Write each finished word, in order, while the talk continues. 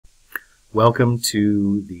Welcome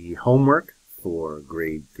to the homework for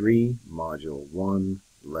Grade 3, Module 1,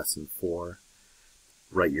 Lesson 4.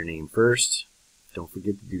 Write your name first. Don't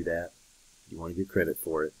forget to do that. You want to get credit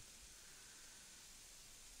for it.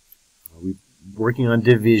 We're working on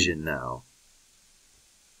division now.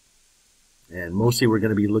 And mostly we're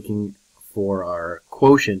going to be looking for our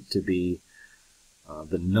quotient to be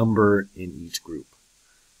the number in each group.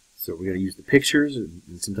 So we're going to use the pictures, and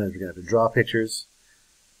sometimes we're going to have to draw pictures.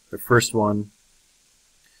 The first one,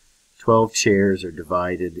 12 chairs are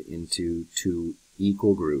divided into 2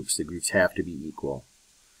 equal groups. The groups have to be equal.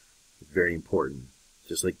 It's very important.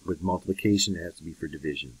 Just like with multiplication, it has to be for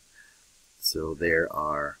division. So there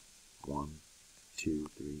are 1, 2,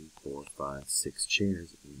 3, 4, 5, 6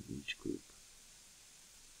 chairs in each group.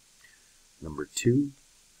 Number 2,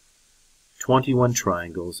 21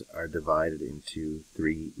 triangles are divided into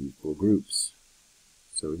 3 equal groups.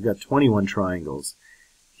 So we've got 21 triangles.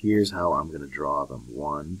 Here's how I'm going to draw them.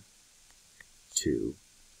 1, 2,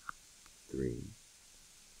 3,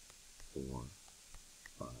 4,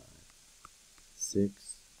 5,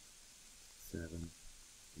 6, 7,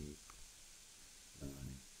 8, 9,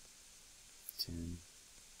 10,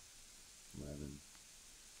 11,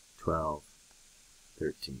 12,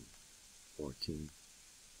 13, 14,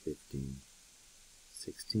 15,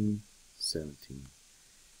 16, 17,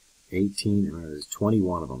 18, and there's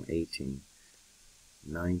 21 of them, 18,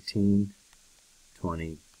 19,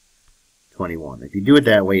 20, 21. If you do it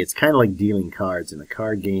that way, it's kind of like dealing cards. In a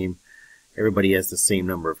card game, everybody has the same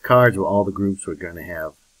number of cards. Well, all the groups are going to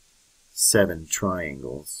have 7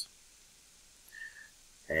 triangles.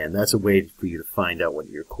 And that's a way for you to find out what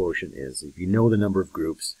your quotient is. If you know the number of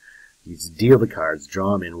groups, you just deal the cards,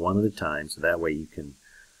 draw them in one at a time, so that way you can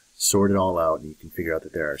sort it all out and you can figure out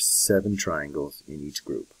that there are 7 triangles in each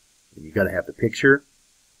group. And you've got to have the picture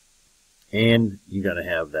and you got to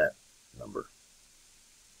have that number.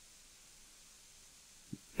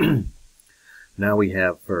 Now we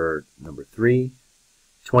have for number 3,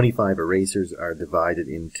 25 erasers are divided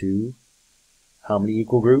into how many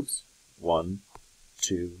equal groups? 1,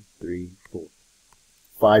 2, 3, 4,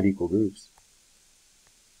 5 equal groups.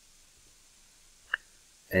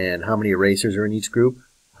 And how many erasers are in each group?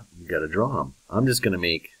 You've got to draw them. I'm just going to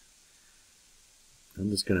make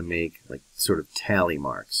like sort of tally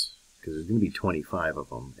marks, because there's going to be 25 of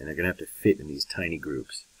them, and they're going to have to fit in these tiny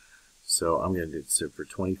groups. So I'm going to do, so for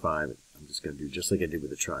 25, I'm just going to do just like I did with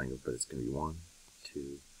the triangle, but it's going to be 1,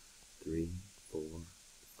 2, 3, 4,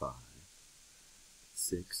 5,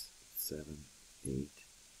 6, 7, 8,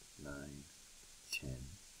 9, 10,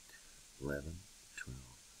 11, 12,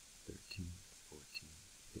 13, 14,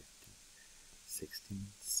 15, 16,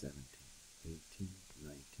 17, 18,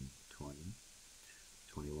 19, 20,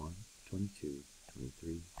 21, 22,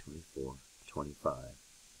 23, 24, 25.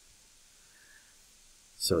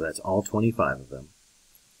 So that's all 25 of them.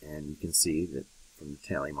 And you can see that from the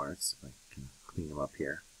tally marks, if I can clean them up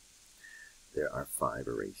here, there are 5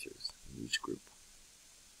 erasers in each group.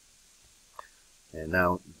 And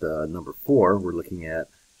now the number 4, we're looking at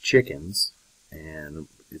chickens, and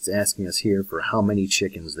it's asking us here for how many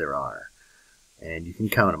chickens there are. And you can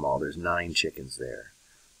count them all. There's 9 chickens there.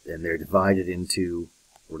 And they're divided into,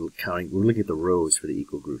 we're looking at the rows for the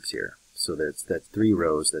equal groups here. So that's 3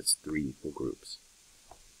 rows, that's 3 equal groups.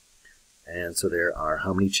 And so there are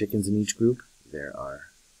how many chickens in each group? There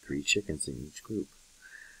are 3 chickens in each group.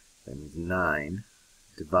 That means 9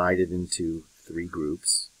 divided into 3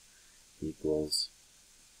 groups equals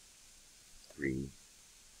 3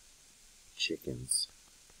 chickens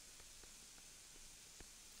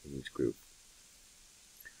in each group.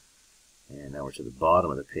 And now we're to the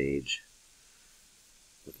bottom of the page,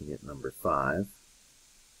 looking at number 5.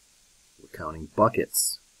 We're counting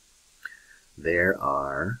buckets. There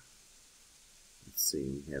are, let's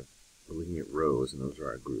see, we're looking at rows, and those are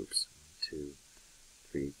our groups. 1, 2,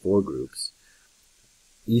 3, 4 groups.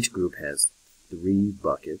 Each group has 3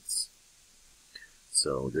 buckets.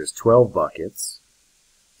 So there's 12 buckets.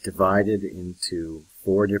 Divided into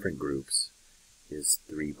 4 different groups is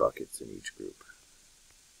 3 buckets in each group.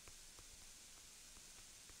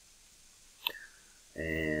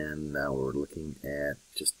 And now we're looking at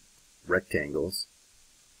just rectangles.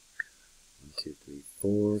 1, 2, 3,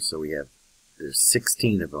 4. So there's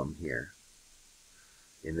 16 of them here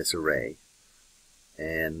in this array.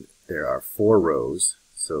 And there are 4 rows.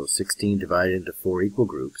 So 16 divided into 4 equal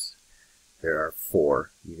groups. There are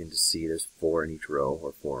 4. You can just see there's 4 in each row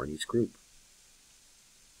or 4 in each group.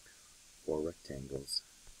 4 rectangles.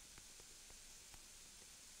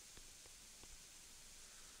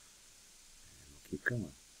 And we'll keep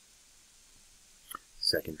going.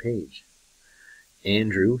 Second page.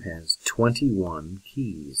 Andrew has 21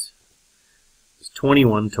 keys. There's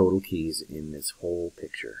 21 total keys in this whole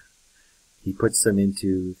picture. He puts them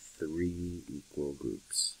into 3 equal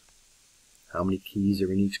groups. How many keys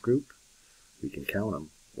are in each group? We can count them.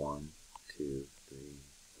 1, 2, 3,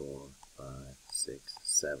 4, 5, 6,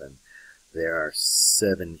 7. There are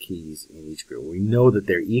 7 keys in each group. We know that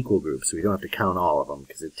they're equal groups, so we don't have to count all of them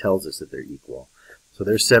because it tells us that they're equal. So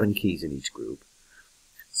there's 7 keys in each group.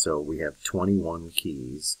 So we have 21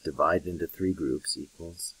 keys divided into 3 groups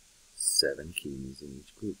equals 7 keys in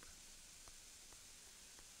each group.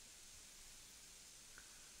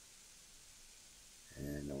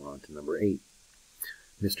 And now we're on to number 8.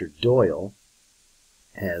 Mr. Doyle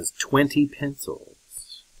has 20 pencils.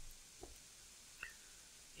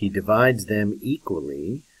 He divides them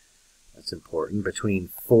equally, that's important, between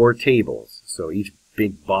 4 tables. So each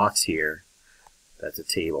big box here, that's a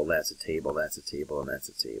table, that's a table, that's a table, and that's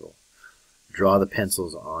a table. Draw the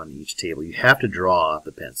pencils on each table. You have to draw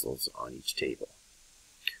the pencils on each table.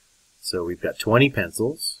 So we've got 20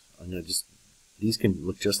 pencils. These can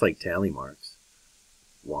look just like tally marks.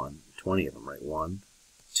 20 of them, right? 1,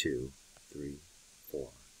 2, 3, 4,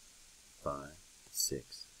 5,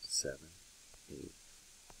 6, 7, 8,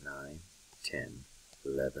 9, 10,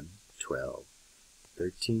 11, 12,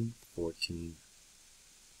 13, 14,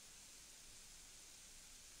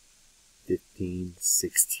 15,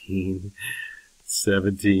 16,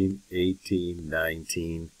 17, 18,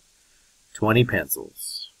 19, 20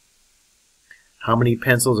 pencils. How many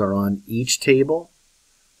pencils are on each table?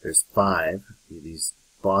 There's 5. These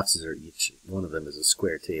boxes are each, one of them is a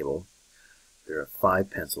square table. There are 5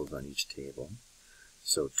 pencils on each table.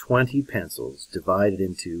 So 20 pencils divided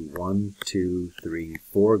into 1, 2, 3,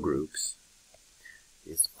 4 groups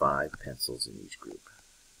is 5 pencils in each group.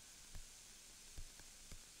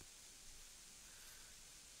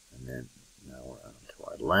 And then now we're on to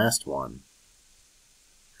our last one,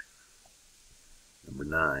 number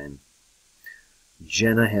 9.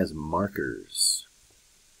 Jenna has markers.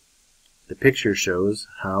 The picture shows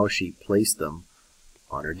how she placed them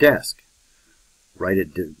on her desk.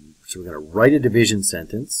 So we're going to write a division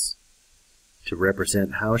sentence to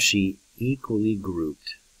represent how she equally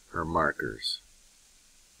grouped her markers.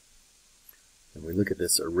 And we look at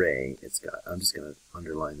this array. I'm just going to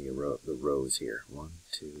underline the rows here. 1,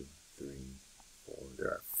 2, 3, 4. There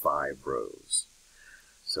are 5 rows.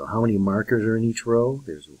 So how many markers are in each row?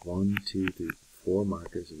 There's 1, 2, 3, 4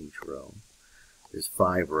 markers in each row. There's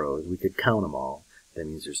 5 rows. We could count them all. That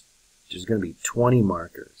means there's going to be 20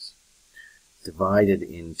 markers divided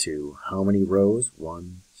into how many rows?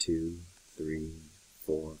 1, 2, 3,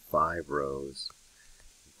 4, 5 rows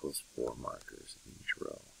equals 4 markers in each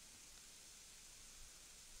row.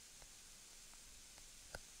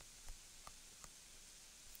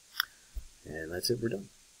 And that's it, we're done.